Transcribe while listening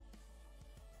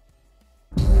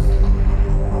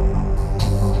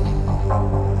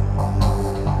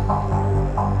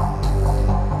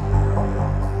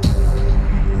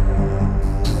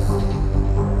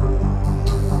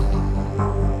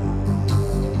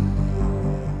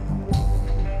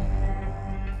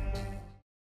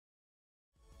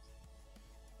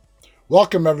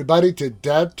Welcome, everybody, to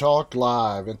Dead Talk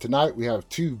Live. And tonight we have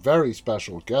two very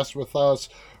special guests with us,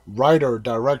 writer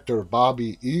director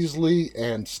Bobby Easley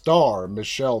and star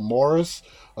Michelle Morris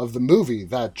of the movie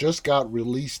that just got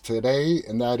released today,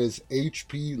 and that is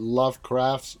H.P.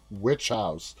 Lovecraft's Witch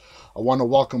House. I want to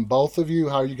welcome both of you.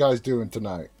 How are you guys doing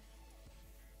tonight?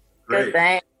 Good Great.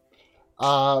 thing.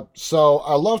 So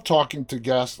I love talking to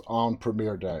guests on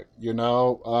premiere day.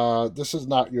 This is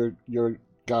not your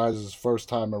guys' first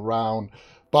time around.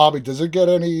 Bobby, does it get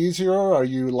any easier? Are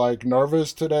you like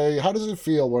nervous today? How does it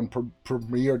feel when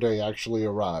premiere day actually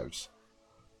arrives?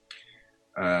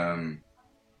 Um,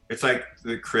 it's like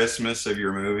the Christmas of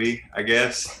your movie, I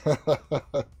guess.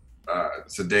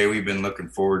 It's a day we've been looking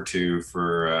forward to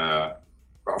for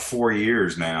about 4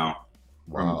 years now,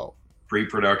 from Wow.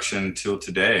 pre-production till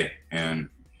today, and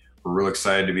we're real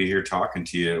excited to be here talking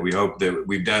to you. We hope that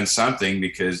we've done something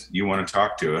because you want to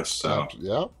talk to us. So,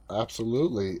 Yeah,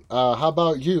 absolutely. How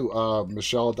about you,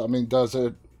 Michelle? I mean,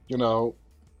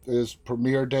 is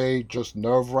premiere day just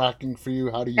nerve wracking for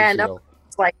you? How do you And feel?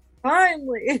 it's like,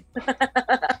 finally.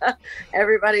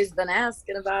 Everybody's been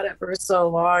asking about it for so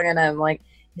long. And I'm like,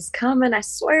 it's coming. I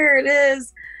swear it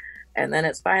is. And then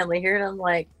it's finally here. And I'm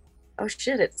like, oh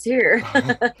shit, it's here.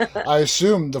 I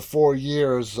assume the 4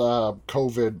 years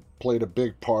COVID played a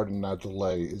big part in that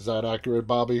delay. Is that accurate,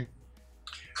 Bobby?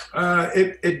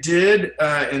 it did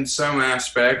in some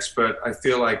aspects, but I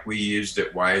feel like we used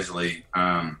it wisely.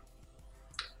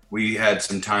 We had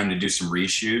some time to do some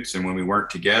reshoots, and when we weren't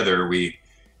together, we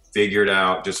figured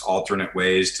out just alternate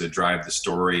ways to drive the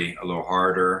story a little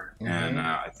harder, and Hmm.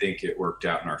 I think it worked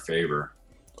out in our favor.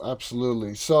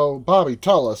 Absolutely. So, Bobby,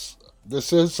 tell us.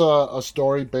 This is a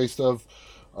story based of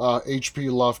H.P.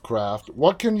 Lovecraft.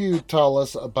 What can you tell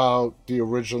us about the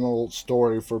original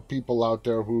story for people out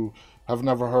there who have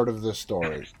never heard of this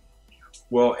story?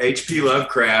 Well, H.P.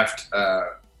 Lovecraft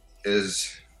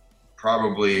is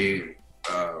probably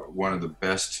one of the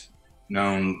best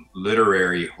known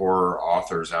literary horror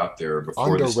authors out there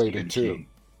before the Underrated Stephen too. King.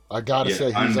 I gotta Yeah, say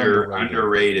he's underrated.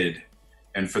 underrated.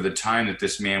 And for the time that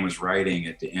this man was writing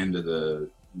at the end of the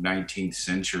 19th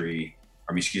century,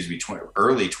 I mean, excuse me,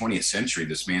 early 20th century,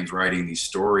 this man's writing these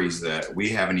stories that we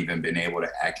haven't even been able to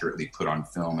accurately put on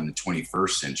film in the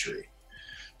 21st century.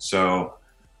 So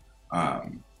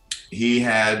um, he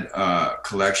had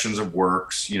collections of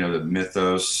works, the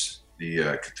mythos, the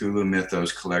Cthulhu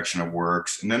Mythos collection of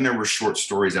works. And then there were short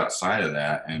stories outside of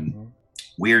that. And Mhm.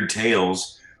 Weird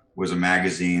Tales was a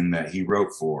magazine that he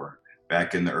wrote for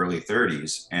back in the early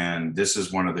 30s. And this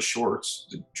is one of the shorts,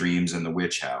 The Dreams in the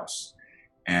Witch House.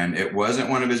 And it wasn't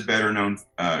one of his better known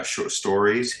short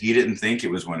stories. He didn't think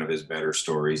it was one of his better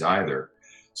stories either.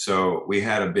 So we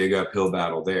had a big uphill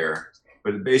battle there.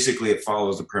 But basically, it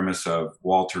follows the premise of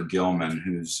Walter Gilman,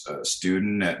 who's a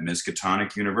student at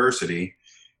Miskatonic University,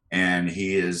 and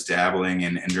he is dabbling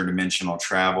in interdimensional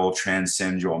travel,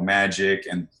 transcendental magic,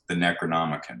 and the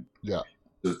Necronomicon. Yeah,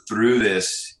 So through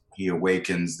this, he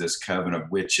awakens this coven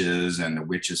of witches, and the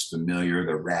witches familiar,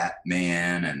 the Rat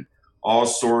Man, and all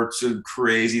sorts of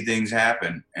crazy things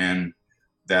happen. And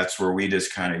that's where we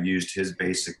just kind of used his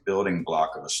basic building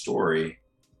block of a story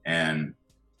and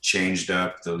changed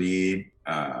up the lead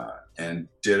and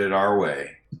did it our way,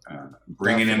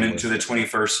 bringing him definitely. into the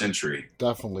 21st century.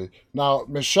 Definitely. Now,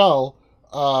 Michelle,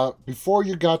 before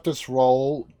you got this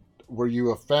role, were you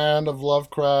a fan of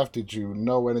Lovecraft? Did you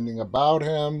know anything about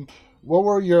him? What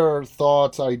were your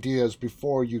thoughts, ideas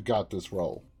before you got this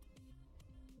role?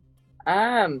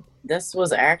 This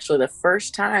was actually the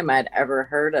first time I'd ever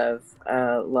heard of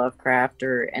Lovecraft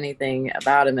or anything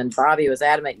about him. And Bobby was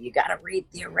adamant, you got to read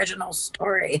the original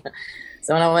story.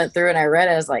 So when I went through and I read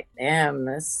it, I was like, damn,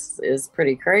 this is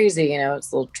pretty crazy.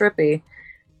 It's a little trippy.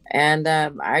 And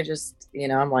I just,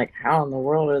 I'm like, how in the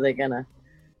world are they gonna,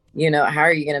 how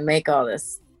are you gonna make all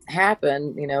this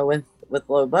happen, with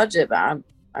low budget? But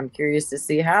I'm curious to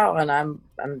see how, and I'm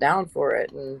down for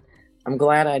it, and I'm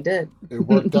glad I did. It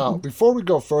worked out. Before we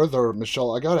go further,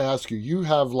 Michelle, I got to ask you, you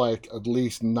have like at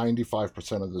least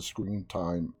 95% of the screen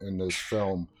time in this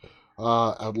film.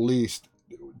 At least.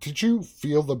 Did you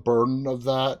feel the burden of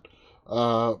that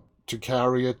to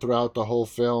carry it throughout the whole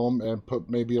film and put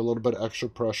maybe a little bit extra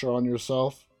pressure on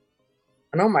yourself?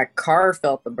 I know my car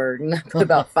felt the burden. I put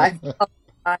about 5,000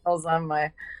 miles on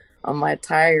my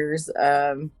tires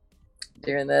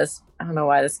during this. I don't know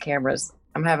why this camera's.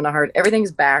 I'm having a hard.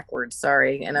 Everything's backwards.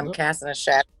 Sorry, and I'm No, casting a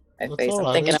shadow on my that's face. all I'm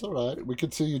right. thinking, It's all right. We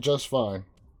could see you just fine.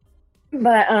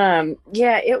 but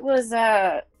yeah, it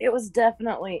was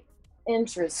definitely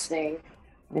interesting.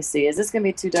 Let me see. Is this gonna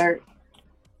be too dark?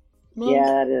 No, Yeah,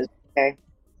 that is. Okay,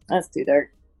 that's too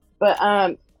dark. But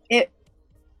it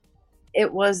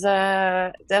It was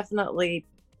definitely,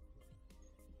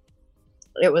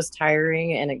 it was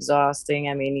tiring and exhausting.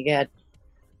 I mean, you had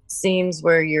scenes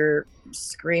where you're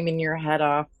screaming your head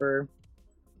off for,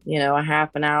 a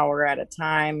half an hour at a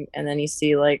time, and then you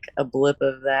see like a blip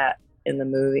of that in the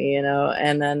movie,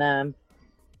 and then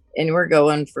and we're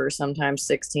going for sometimes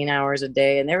 16 hours a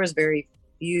day, and there was very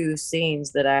few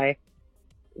scenes that I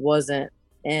wasn't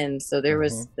in. So there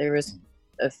was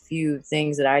a few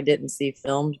things that I didn't see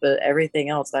filmed, but everything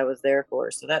else I was there for.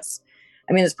 So that's,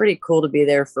 I mean, it's pretty cool to be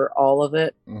there for all of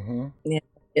it. Mm-hmm.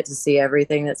 Get to see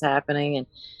everything that's happening, and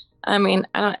I mean,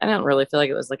 I don't really feel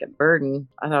like it was like a burden.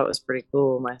 I thought it was pretty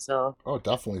cool myself. Oh,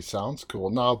 definitely sounds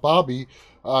cool. Now, Bobby,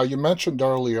 you mentioned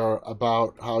earlier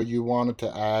about how you wanted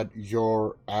to add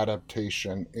your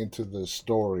adaptation into the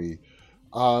story.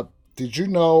 Uh, did you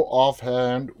know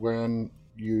offhand when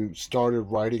you started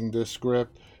writing this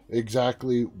script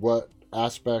exactly what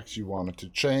aspects you wanted to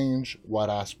change, what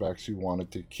aspects you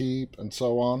wanted to keep, and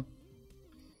so on?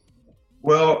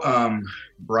 Well,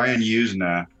 Brian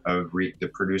Usna,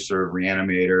 the producer of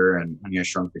Reanimator and Honey, I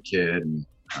Shrunk the Kid, and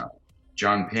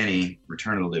John Penny,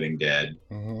 Return of the Living Dead,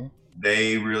 Mm-hmm.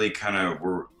 they really kind of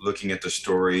were looking at the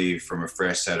story from a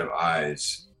fresh set of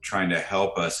eyes, trying to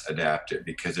help us adapt it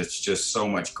because it's just so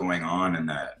much going on in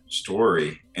that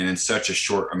story and in such a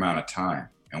short amount of time.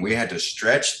 And we had to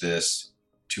stretch this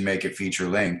to make it feature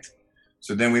length.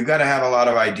 So then we've got to have a lot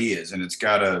of ideas and it's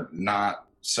got to not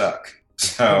suck.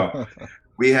 So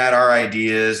we had our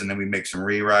ideas and then we make some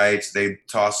rewrites. They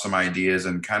toss some ideas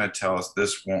and kind of tell us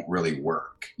this won't really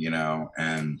work,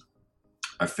 and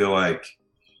I feel like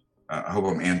I hope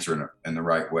I'm answering it in the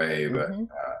right way, but Mm-hmm.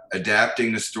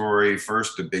 Adapting the story,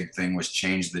 first, the big thing was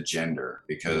change the gender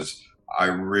because I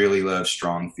really love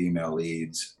strong female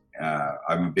leads.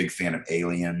 I'm a big fan of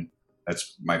Alien.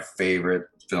 That's my favorite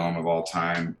film of all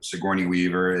time. Sigourney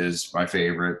Weaver is my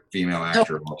favorite female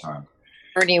actor of all time.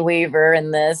 Sigourney Weaver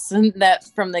in this, and that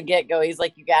from the get go, he's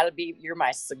like, you're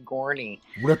my Sigourney.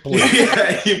 Ripley.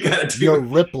 Yeah, you got to do. You're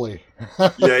Ripley.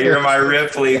 Yeah, you're my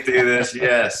Ripley through this.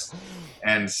 Yes.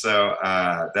 And so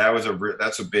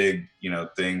that's a big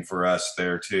thing for us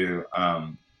there too.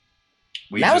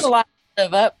 Was a lot to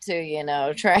live up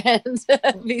to, trying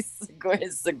to be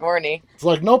Sigourney. It's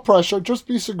like no pressure, just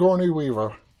be Sigourney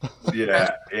Weaver.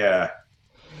 Yeah.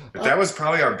 But that was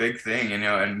probably our big thing,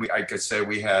 and I could say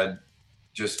we had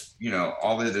just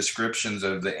all the descriptions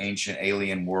of the ancient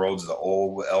alien worlds, the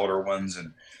old elder ones,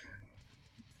 and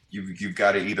you've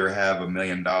got to either have $1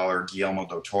 million Guillermo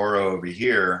del Toro over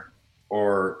here,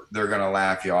 or they're gonna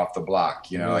laugh you off the block.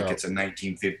 Like it's a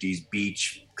 1950s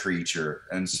beach creature,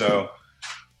 and so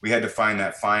we had to find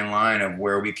that fine line of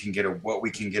where we can what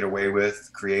we can get away with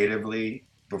creatively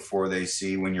before they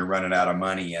see when you're running out of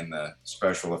money in the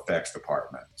special effects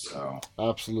department. So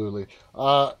absolutely.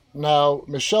 Now,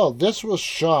 Michelle, this was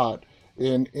shot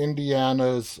in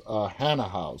Indiana's Hannah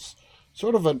House,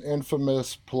 sort of an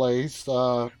infamous place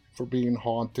for being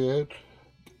haunted.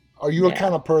 Are you a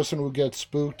kind of person who gets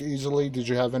spooked easily? Did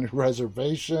you have any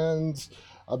reservations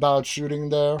about shooting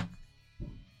there?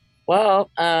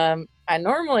 Well, I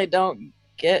normally don't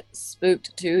get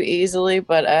spooked too easily,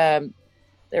 but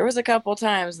there was a couple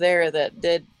times there that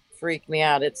did freak me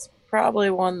out. It's probably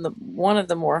one of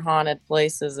the more haunted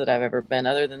places that I've ever been,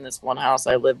 other than this one house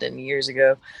I lived in years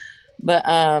ago. But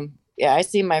I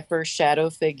see my first shadow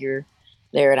figure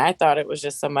there, and I thought it was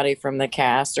just somebody from the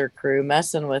cast or crew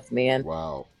messing with me. And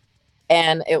wow.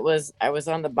 And I was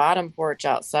on the bottom porch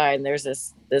outside, and there's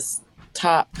this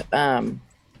top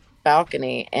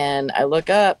balcony, and I look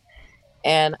up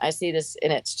and I see this,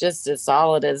 and it's just as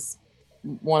solid as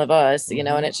one of us, and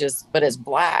but it's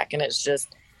black, and it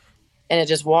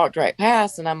just walked right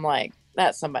past, and I'm like,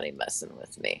 that's somebody messing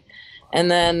with me.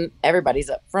 And then everybody's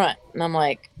up front, and I'm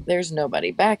like, there's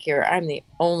nobody back here. I'm the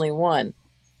only one.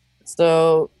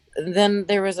 So then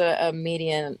there was a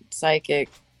median psychic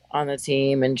on the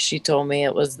team, and she told me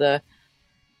it was the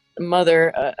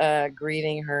mother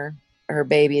grieving her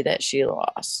baby that she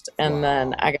lost. And wow.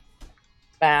 Then I got a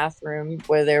bathroom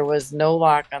where there was no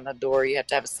lock on the door. You have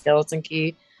to have a skeleton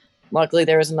key. Luckily,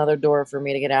 there was another door for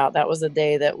me to get out. That was the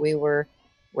day that we were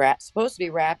supposed to be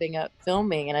wrapping up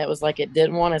filming, and it was like it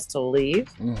didn't want us to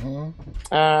leave.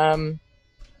 Mm-hmm.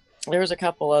 There was a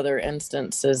couple other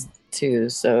instances too,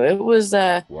 so it was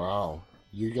wow.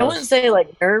 You guys... I wouldn't say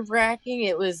like nerve-wracking.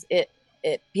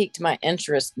 It piqued my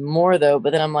interest more though,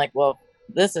 but then I'm like, well,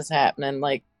 this is happening,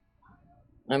 like,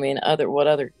 I mean, what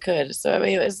other could? So I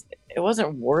mean, it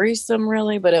wasn't worrisome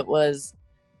really, but it was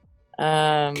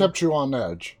kept you on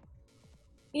edge.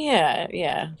 Yeah.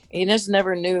 You just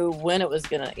never knew when it was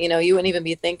gonna, you wouldn't even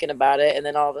be thinking about it, and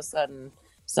then all of a sudden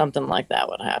something like that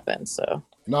would happen. So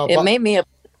No, it made me a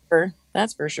believer,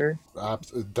 that's for sure.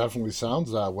 it definitely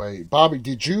sounds that way. Bobby,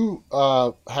 did you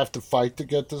have to fight to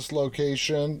get this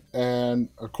location? And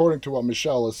according to what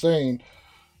Michelle is saying,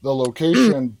 the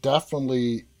location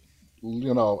definitely,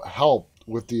 helped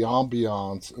with the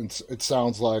ambiance. It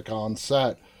sounds like on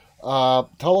set.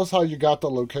 Tell us how you got the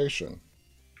location.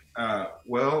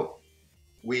 Well,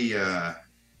 we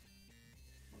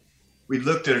we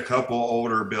looked at a couple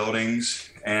older buildings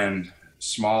and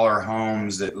smaller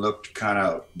homes that looked kind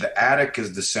of, the attic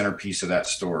is the centerpiece of that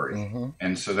story. Mm-hmm.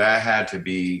 And so that had to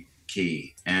be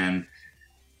key. And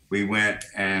we went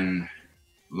and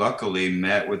luckily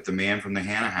met with the man from the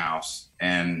Hannah House,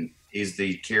 and he's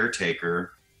the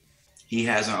caretaker. He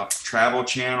has a travel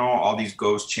channel, all these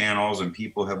ghost channels, and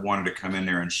people have wanted to come in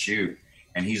there and shoot.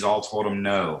 And he's all told them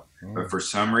no. But for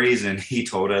some reason, he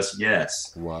told us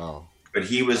yes. Wow. But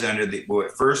he was under well,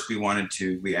 at first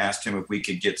we asked him if we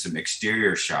could get some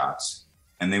exterior shots,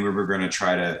 and then we were going to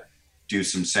try to do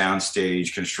some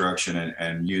soundstage construction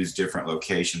and use different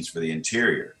locations for the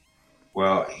interior.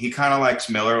 Well, he kind of likes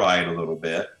Miller Lite a little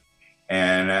bit.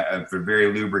 And after a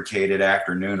very lubricated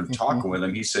afternoon of talking with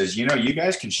him, he says, you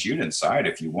guys can shoot inside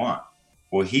if you want.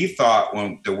 Well, he thought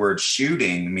when the word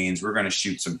shooting means we're going to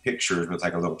shoot some pictures with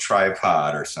like a little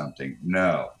tripod or something.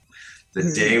 No.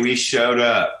 The day we showed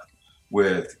up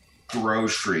with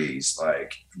groceries,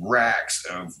 like racks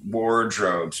of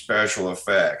wardrobe, special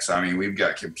effects. I mean, we've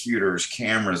got computers,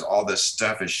 cameras, all this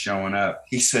stuff is showing up.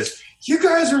 He says, you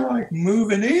guys are like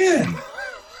moving in.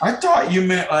 I thought you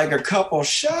meant like a couple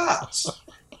shots.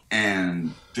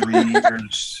 And 3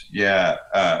 years, he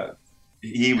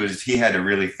had to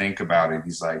really think about it.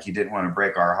 He's like, he didn't want to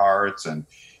break our hearts. And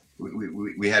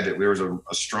we had to, there was a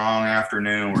strong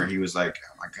afternoon where he was like,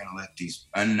 am I going to let these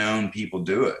unknown people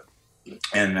do it?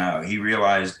 And he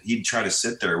realized he'd try to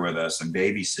sit there with us and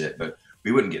babysit, but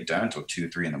we wouldn't get done until 2,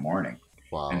 3 in the morning.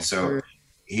 Wow. And so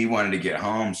he wanted to get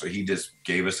home. So he just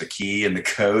gave us a key and the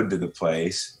code to the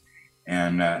place.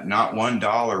 And not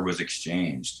 $1 was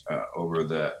exchanged over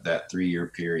that 3-year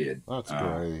period. That's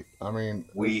great. I mean,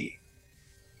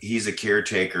 he's a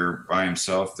caretaker by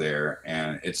himself there,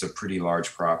 and it's a pretty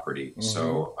large property. Mm-hmm.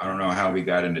 So I don't know how we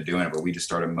got into doing it, but we just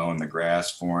started mowing the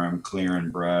grass for him,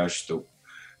 clearing brush.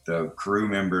 The crew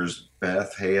members,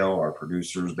 Beth Hale, our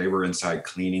producers, they were inside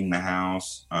cleaning the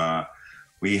house.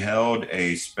 We held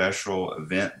a special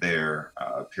event there,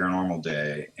 Paranormal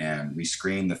Day, and we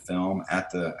screened the film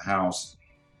at the house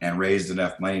and raised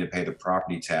enough money to pay the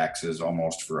property taxes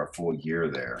almost for a full year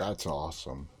there. That's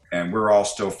awesome. And we're all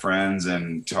still friends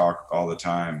and talk all the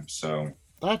time. So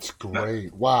that's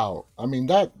great. Wow. I mean,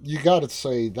 that you got to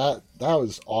say that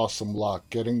was awesome luck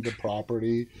getting the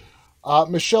property.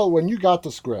 Michelle, when you got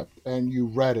the script and you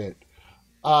read it,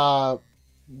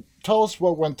 tell us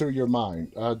what went through your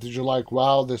mind. Did you like,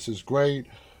 wow, this is great.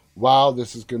 Wow,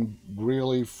 this is going to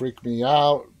really freak me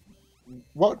out.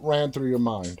 What ran through your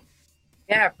mind?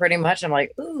 Yeah, pretty much. I'm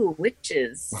like, ooh,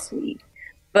 witches, sweet.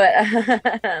 But,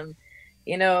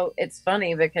 it's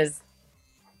funny because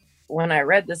when I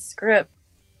read the script,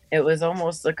 it was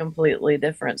almost a completely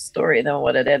different story than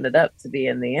what it ended up to be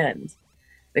in the end.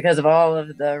 Because of all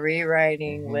of the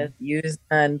rewriting with Yuzna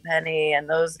and Penny and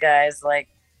those guys, like,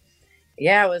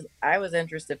 yeah, I was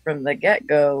interested from the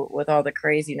get-go with all the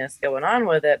craziness going on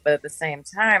with it. But at the same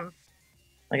time,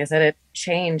 like I said, it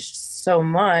changed so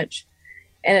much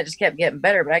and it just kept getting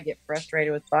better. But I get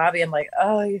frustrated with Bobby. I'm like,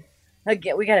 oh,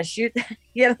 we got to shoot that.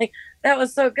 Yeah, like, that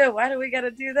was so good. Why do we got to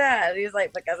do that? And he's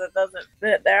like, because it doesn't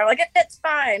fit there. I'm like, it's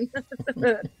fine.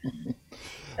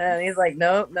 And he's like,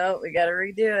 no, we got to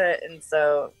redo it. And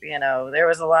so, there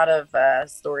was a lot of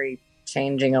story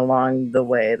changing along the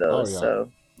way, though. Oh, yeah.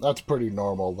 So that's pretty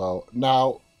normal, though.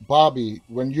 Now, Bobby,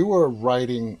 when you were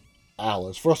writing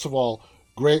Alice, first of all,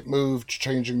 great move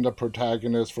changing the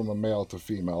protagonist from a male to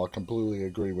female. I completely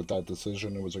agree with that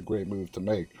decision. It was a great move to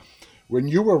make. When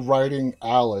you were writing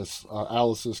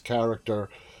Alice's character,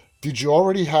 did you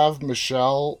already have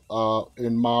Michelle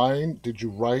in mind? Did you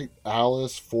write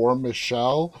Alice for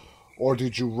Michelle? Or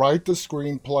did you write the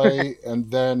screenplay and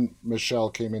then Michelle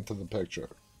came into the picture?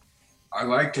 I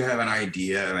like to have an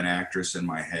idea of an actress in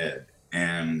my head.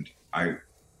 And I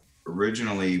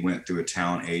originally went through a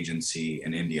talent agency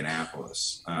in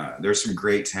Indianapolis. There's some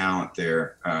great talent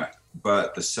there,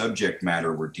 but the subject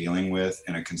matter we're dealing with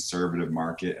in a conservative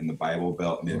market in the Bible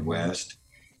Belt Midwest,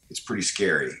 it's pretty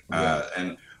scary.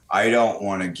 And I don't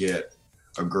want to get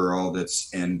a girl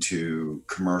that's into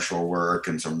commercial work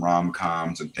and some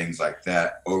rom-coms and things like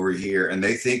that over here. And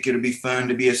they think it'd be fun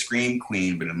to be a scream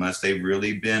queen, but unless they've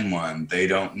really been one, they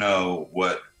don't know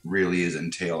what really is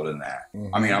entailed in that.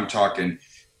 I mean, I'm talking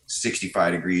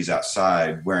 65 degrees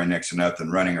outside, wearing next to nothing,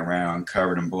 running around,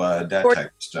 covered in blood, that type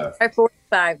of stuff.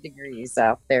 45 degrees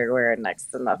out there wearing next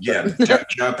to nothing. Yeah,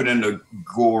 jumping into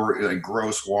gore, like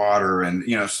gross water, and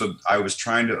so I was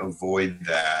trying to avoid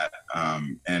that.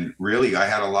 And really, I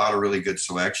had a lot of really good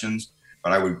selections,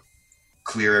 but I would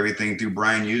clear everything through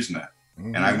Brian Usna,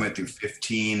 and I went through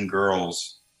 15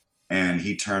 girls, and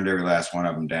he turned every last one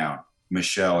of them down,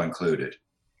 Michelle included.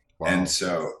 Wow. And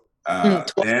so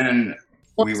then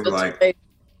we were like,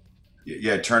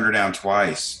 yeah, turned her down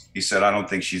twice. He said, I don't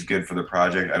think she's good for the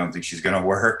project. I don't think she's going to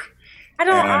work. I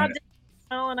don't audition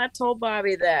well, and I told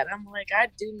Bobby that. I'm like, I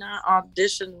do not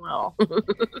audition well.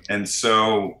 And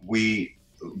so we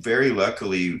very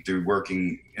luckily, through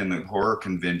working in the horror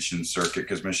convention circuit,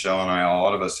 because Michelle and I, a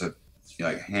lot of us have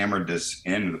hammered this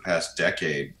in the past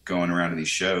decade, going around to these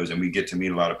shows, and we get to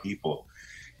meet a lot of people.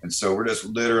 And so we're just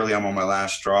literally, I'm on my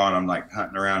last straw, and I'm like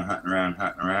hunting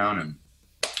around, and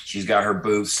she's got her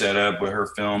booth set up with her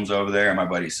films over there. And my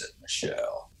buddy said,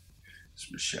 Michelle.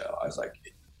 It's Michelle. I was like,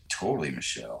 totally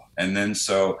Michelle. And then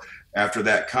so after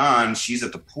that con, she's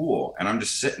at the pool, and I'm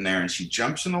just sitting there, and she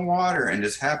jumps in the water and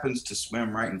just happens to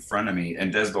swim right in front of me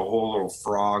and does the whole little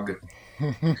frog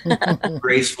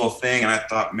graceful thing. And I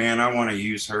thought, man, I want to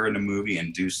use her in a movie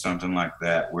and do something like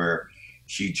that, where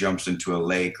she jumps into a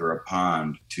lake or a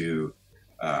pond to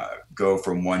go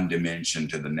from one dimension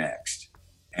to the next.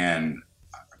 And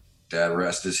the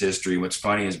rest is history. What's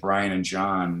funny is Brian and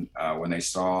John, when they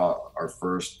saw our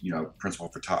first, principal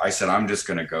photographer, I said, I'm just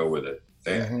going to go with it.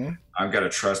 I've got to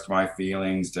trust my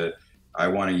feelings that I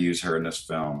want to use her in this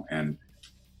film. And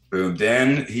boom.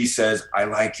 Then he says, I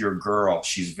like your girl.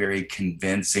 She's very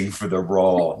convincing for the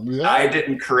role. Yeah. I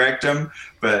didn't correct him,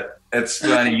 but it's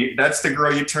funny. That's the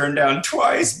girl you turned down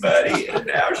twice, buddy. And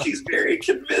now she's very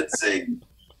convincing.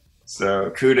 So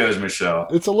kudos, Michelle.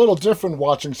 It's a little different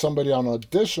watching somebody on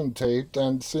audition tape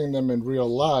than seeing them in real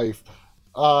life.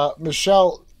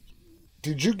 Michelle,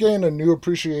 did you gain a new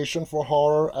appreciation for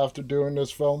horror after doing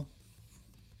this film?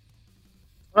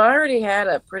 Well, I already had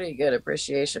a pretty good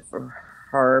appreciation for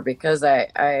horror because I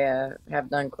have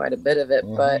done quite a bit of it.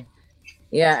 But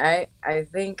yeah, I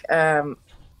think, I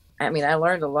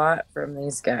learned a lot from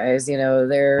these guys.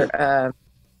 They're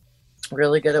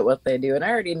really good at what they do. And I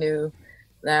already knew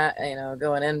that,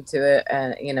 going into it.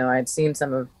 And, I'd seen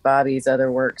some of Bobby's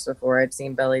other works before. I'd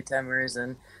seen Belly Timbers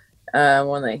and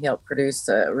one that he helped produce,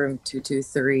 Room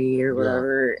 223 or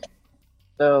whatever. Yeah.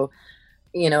 So,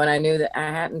 and I knew that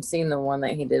I hadn't seen the one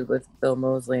that he did with Bill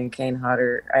Moseley and Kane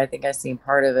Hodder. I think I seen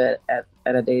part of it at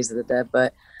a Days of the Dead,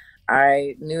 but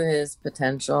I knew his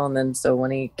potential. And then so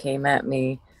when he came at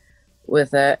me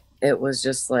with it, it was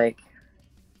just like,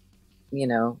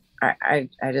 I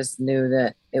just knew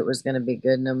that it was going to be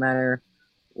good no matter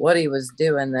what he was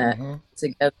doing. That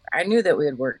together, I knew that we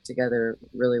had worked together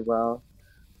really well.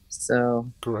 So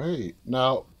great.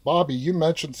 Now, Bobby, you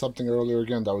mentioned something earlier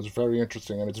again that was very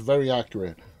interesting, and it's very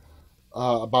accurate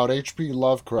about H.P.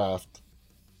 Lovecraft.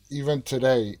 Even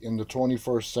today, in the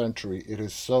 21st century, it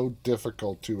is so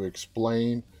difficult to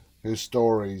explain his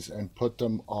stories and put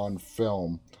them on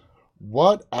film.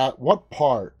 What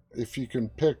part, if you can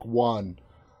pick one,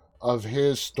 of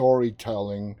his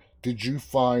storytelling did you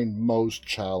find most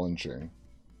challenging?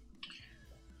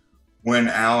 When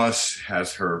Alice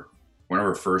has one of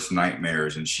her first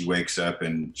nightmares, and she wakes up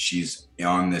and she's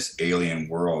on this alien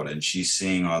world, and she's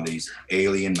seeing all these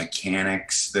alien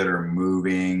mechanics that are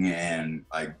moving, and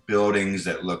like buildings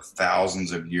that look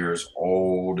thousands of years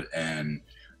old, and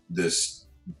this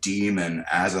demon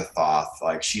Azathoth,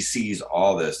 like she sees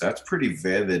all this. That's pretty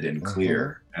vivid and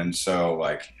clear. And so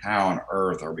like, how on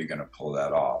earth are we going to pull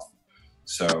that off?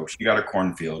 So she got a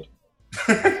cornfield.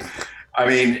 I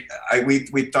mean,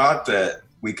 we thought that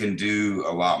we can do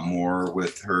a lot more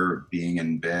with her being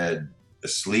in bed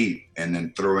asleep and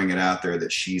then throwing it out there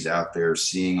that she's out there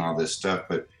seeing all this stuff.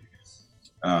 But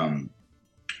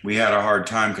we had a hard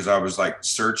time because I was like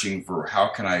searching for how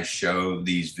can I show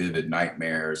these vivid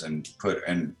nightmares and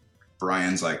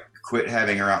Brian's like, quit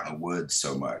having her out in the woods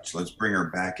so much. Let's bring her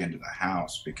back into the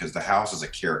house because the house is a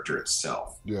character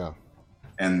itself. Yeah.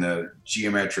 And the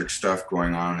geometric stuff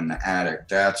going on in the attic,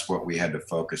 that's what we had to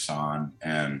focus on.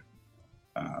 And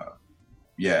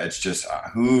it's just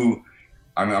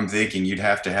I'm thinking you'd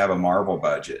have to have a Marvel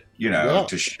budget,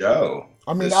 to show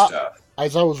this stuff.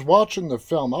 As I was watching the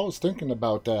film, I was thinking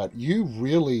about that. You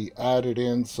really added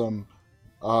in some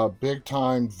big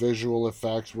time visual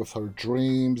effects with her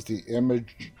dreams, the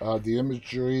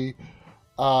imagery,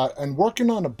 and working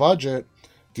on a budget.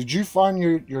 Did you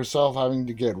find yourself having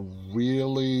to get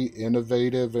really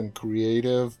innovative and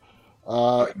creative?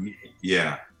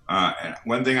 Yeah, And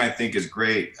one thing I think is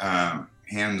great,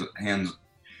 hands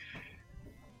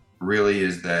really,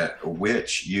 is that a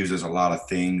witch uses a lot of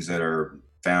things that are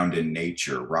found in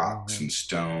nature, rocks and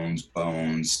stones,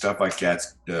 bones, stuff like that.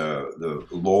 The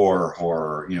lore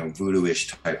horror, voodoo-ish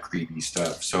type creepy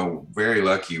stuff. So very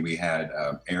lucky we had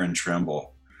Aaron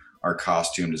Trimble, our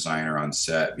costume designer, on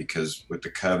set, because with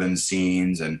the coven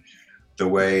scenes and the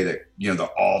way that, the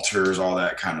altars, all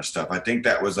that kind of stuff, I think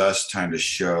that was us trying to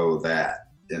show that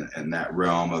in that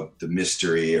realm of the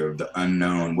mystery of the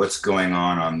unknown, what's going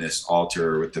on this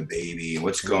altar with the baby,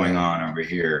 what's going on over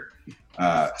here.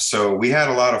 So we had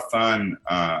a lot of fun.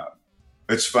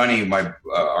 It's funny,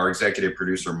 our executive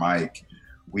producer, Mike,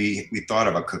 we thought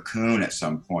of a cocoon at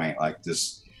some point, like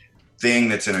this thing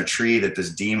that's in a tree that this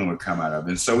demon would come out of.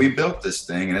 And so we built this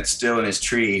thing, and it's still in his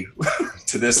tree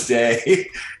to this day.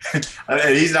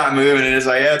 And he's not moving. And it's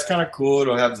like, yeah, it's kind of cool.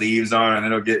 It'll have leaves on,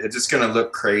 and it's just going to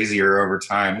look crazier over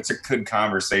time. It's a good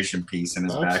conversation piece in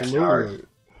his backyard.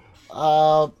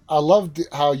 I loved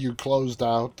how you closed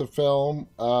out the film.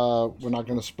 We're not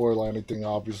going to spoil anything,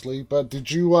 obviously, but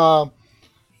did you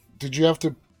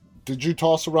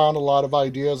toss around a lot of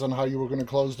ideas on how you were going to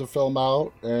close the film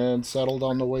out and settled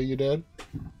on the way you did?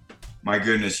 My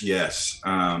goodness, yes.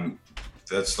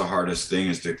 That's the hardest thing,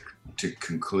 is to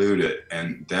conclude it,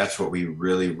 and that's what we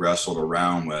really wrestled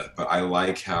around with. But I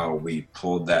like how we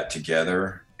pulled that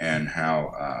together and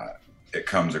how it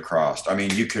comes across. I mean,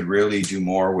 you could really do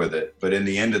more with it, but in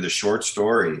the end of the short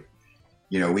story,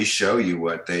 we show you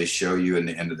what they show you in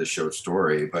the end of the short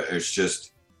story, but it's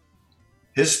just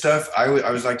his stuff. I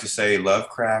always like to say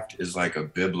Lovecraft is like a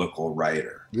biblical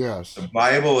writer. Yes. The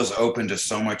Bible is open to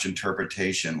so much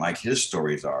interpretation, like his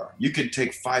stories are. You could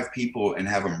take 5 people and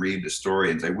have them read the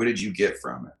story and say, what did you get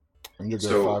from it? And you get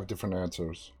 5 different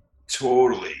answers.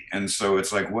 Totally. And so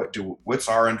it's like,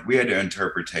 we had to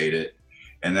interpretate it,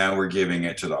 and now we're giving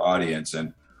it to the audience.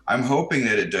 And I'm hoping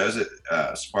that it does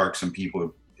spark some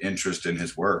people interest in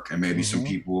his work, and maybe some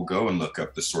people will go and look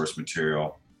up the source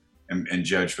material and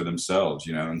judge for themselves,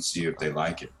 and see if they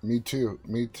like it. Me too.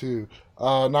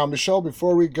 Now, Michelle,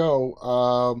 before we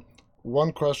go,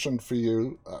 one question for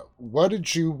you. What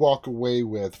did you walk away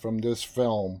with from this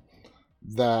film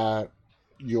that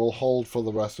you'll hold for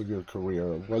the rest of your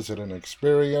career? Was it an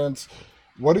experience?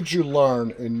 What did you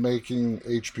learn in making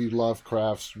H.P.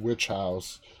 Lovecraft's Witch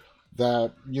House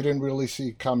that you didn't really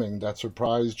see coming, that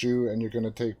surprised you, and you're going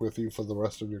to take with you for the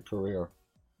rest of your career?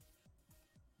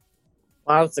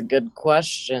 Wow, that's a good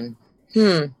question.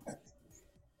 The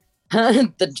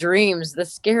dreams, the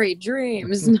scary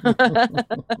dreams.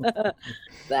 That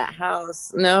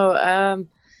house. No,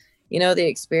 the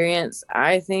experience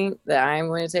I think that I'm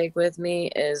going to take with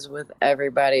me is with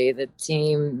everybody. The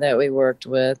team that we worked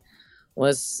with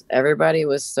everybody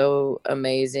was so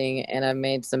amazing, and I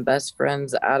made some best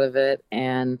friends out of it,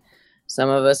 and some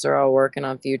of us are all working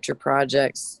on future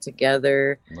projects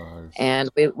together. Nice. And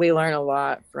we learn a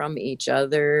lot from each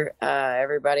other.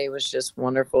 Everybody was just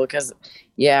wonderful, because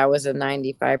I was a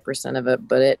 95% of it,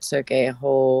 but it took a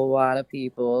whole lot of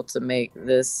people to make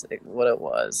this what it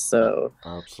was. So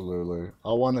absolutely.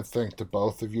 I want to thank the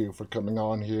both of you for coming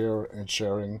on here and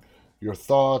sharing your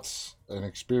thoughts and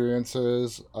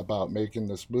experiences about making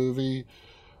this movie.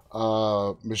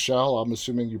 Michelle, I'm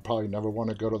assuming you probably never want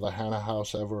to go to the Hannah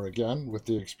house ever again with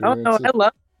the experience. Oh,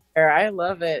 no, I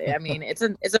love it. I mean, it's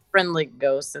a friendly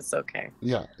ghost. It's okay.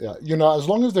 Yeah. As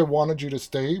long as they wanted you to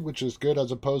stay, which is good,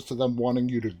 as opposed to them wanting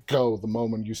you to go the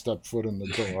moment you step foot in the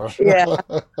door. Yeah.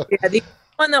 The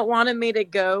one that wanted me to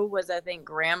go was, I think,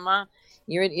 Grandma.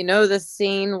 You know the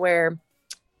scene where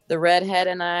the redhead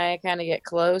and I kind of get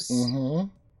close? Mm-hmm.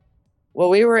 Well,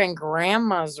 we were in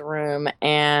Grandma's room,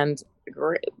 and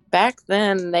back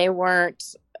then they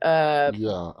weren't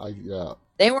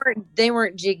they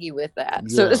weren't jiggy with that,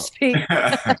 so to speak.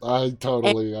 I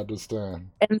totally understand.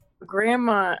 And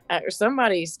Grandma,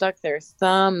 somebody stuck their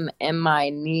thumb in my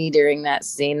knee during that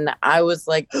scene. I was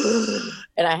like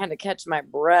and I had to catch my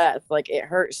breath, like it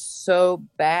hurt so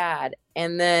bad.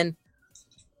 And then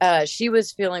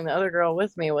the other girl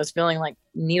with me was feeling like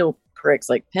needle pricks,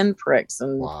 like pin pricks,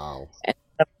 and wow, and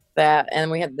that.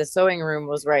 And we had the sewing room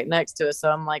was right next to us, so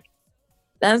I'm like,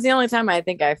 that's the only time I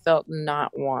think I felt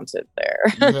not wanted there.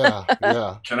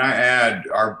 Yeah. Can I add,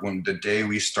 when the day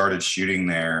we started shooting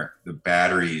there, the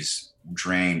batteries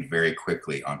drained very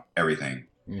quickly on everything.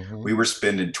 Mm-hmm. We were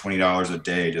spending $20 a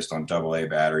day just on AA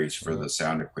batteries for the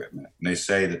sound equipment. And they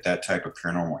say that type of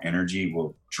paranormal energy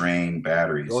will drain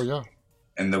batteries. Oh, yeah.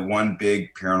 And the one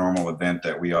big paranormal event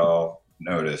that we all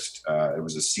noticed, it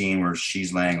was a scene where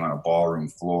she's laying on a ballroom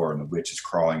floor and the witch is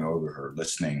crawling over her,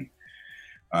 listening.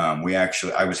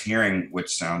 I was hearing what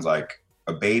sounds like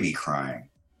a baby crying,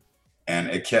 and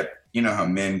it kept, you know how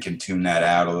men can tune that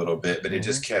out a little bit, but it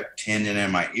just kept tinging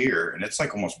in my ear. And it's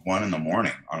like almost 1 a.m.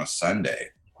 on a Sunday.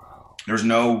 Wow. There's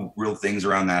no real things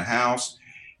around that house.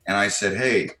 And I said,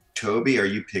 hey, Toby, are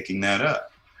you picking that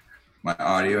up? My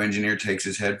audio engineer takes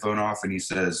his headphone off and he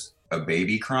says, a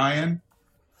baby crying?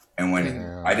 And when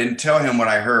I didn't tell him what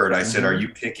I heard, I said, are you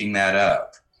picking that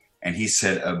up? And he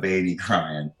said, a baby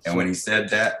crying. And when he said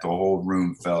that, the whole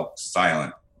room fell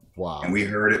silent. Wow. And we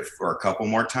heard it for a couple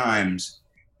more times,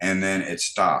 and then it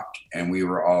stopped. And we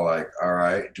were all like, all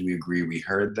right, do we agree we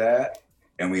heard that?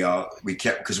 And we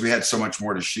kept, because we had so much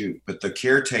more to shoot. But the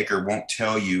caretaker won't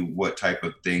tell you what type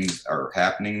of things are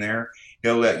happening there.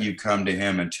 He'll let you come to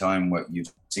him and tell him what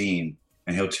you've seen.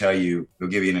 And he'll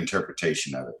give you an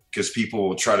interpretation of it, because people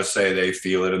will try to say they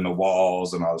feel it in the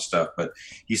walls and all this stuff. But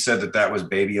he said that was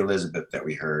baby Elizabeth that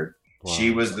we heard. Wow.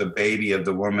 She was the baby of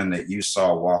the woman that you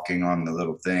saw walking on the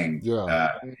little thing.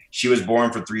 Yeah. She was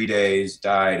born for 3 days,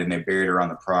 died, and they buried her on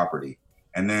the property.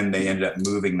 And then they ended up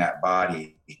moving that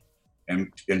body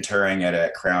and interring it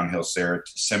at Crown Hill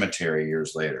Cemetery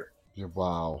years later.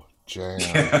 Wow,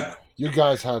 Jan. You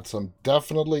guys had some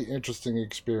definitely interesting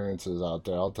experiences out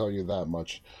there, I'll tell you that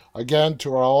much. Again,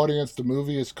 to our audience, the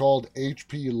movie is called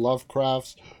H.P.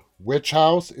 Lovecraft's Witch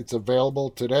House. It's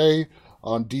available today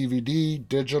on DVD,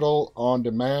 digital, on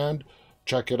demand.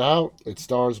 Check it out. It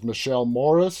stars Michelle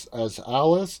Morris as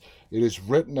Alice. It is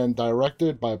written and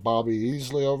directed by Bobby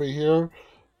Easley over here.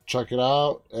 Check it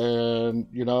out. And,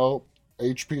 you know,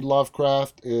 H.P.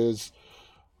 Lovecraft is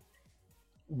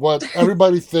what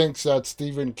everybody thinks that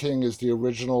Stephen King is the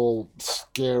original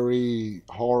scary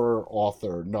horror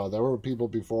author. No, there were people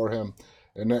before him.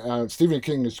 And Stephen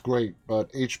King is great, but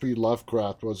H.P.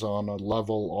 Lovecraft was on a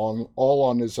level all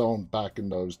on his own back in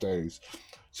those days.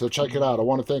 So check it out. I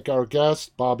want to thank our guests,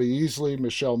 Bobby Easley,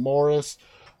 Michelle Morris.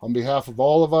 On behalf of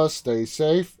all of us, stay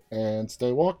safe and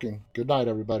stay walking. Good night,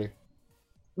 everybody.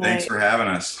 Thanks for having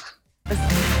us.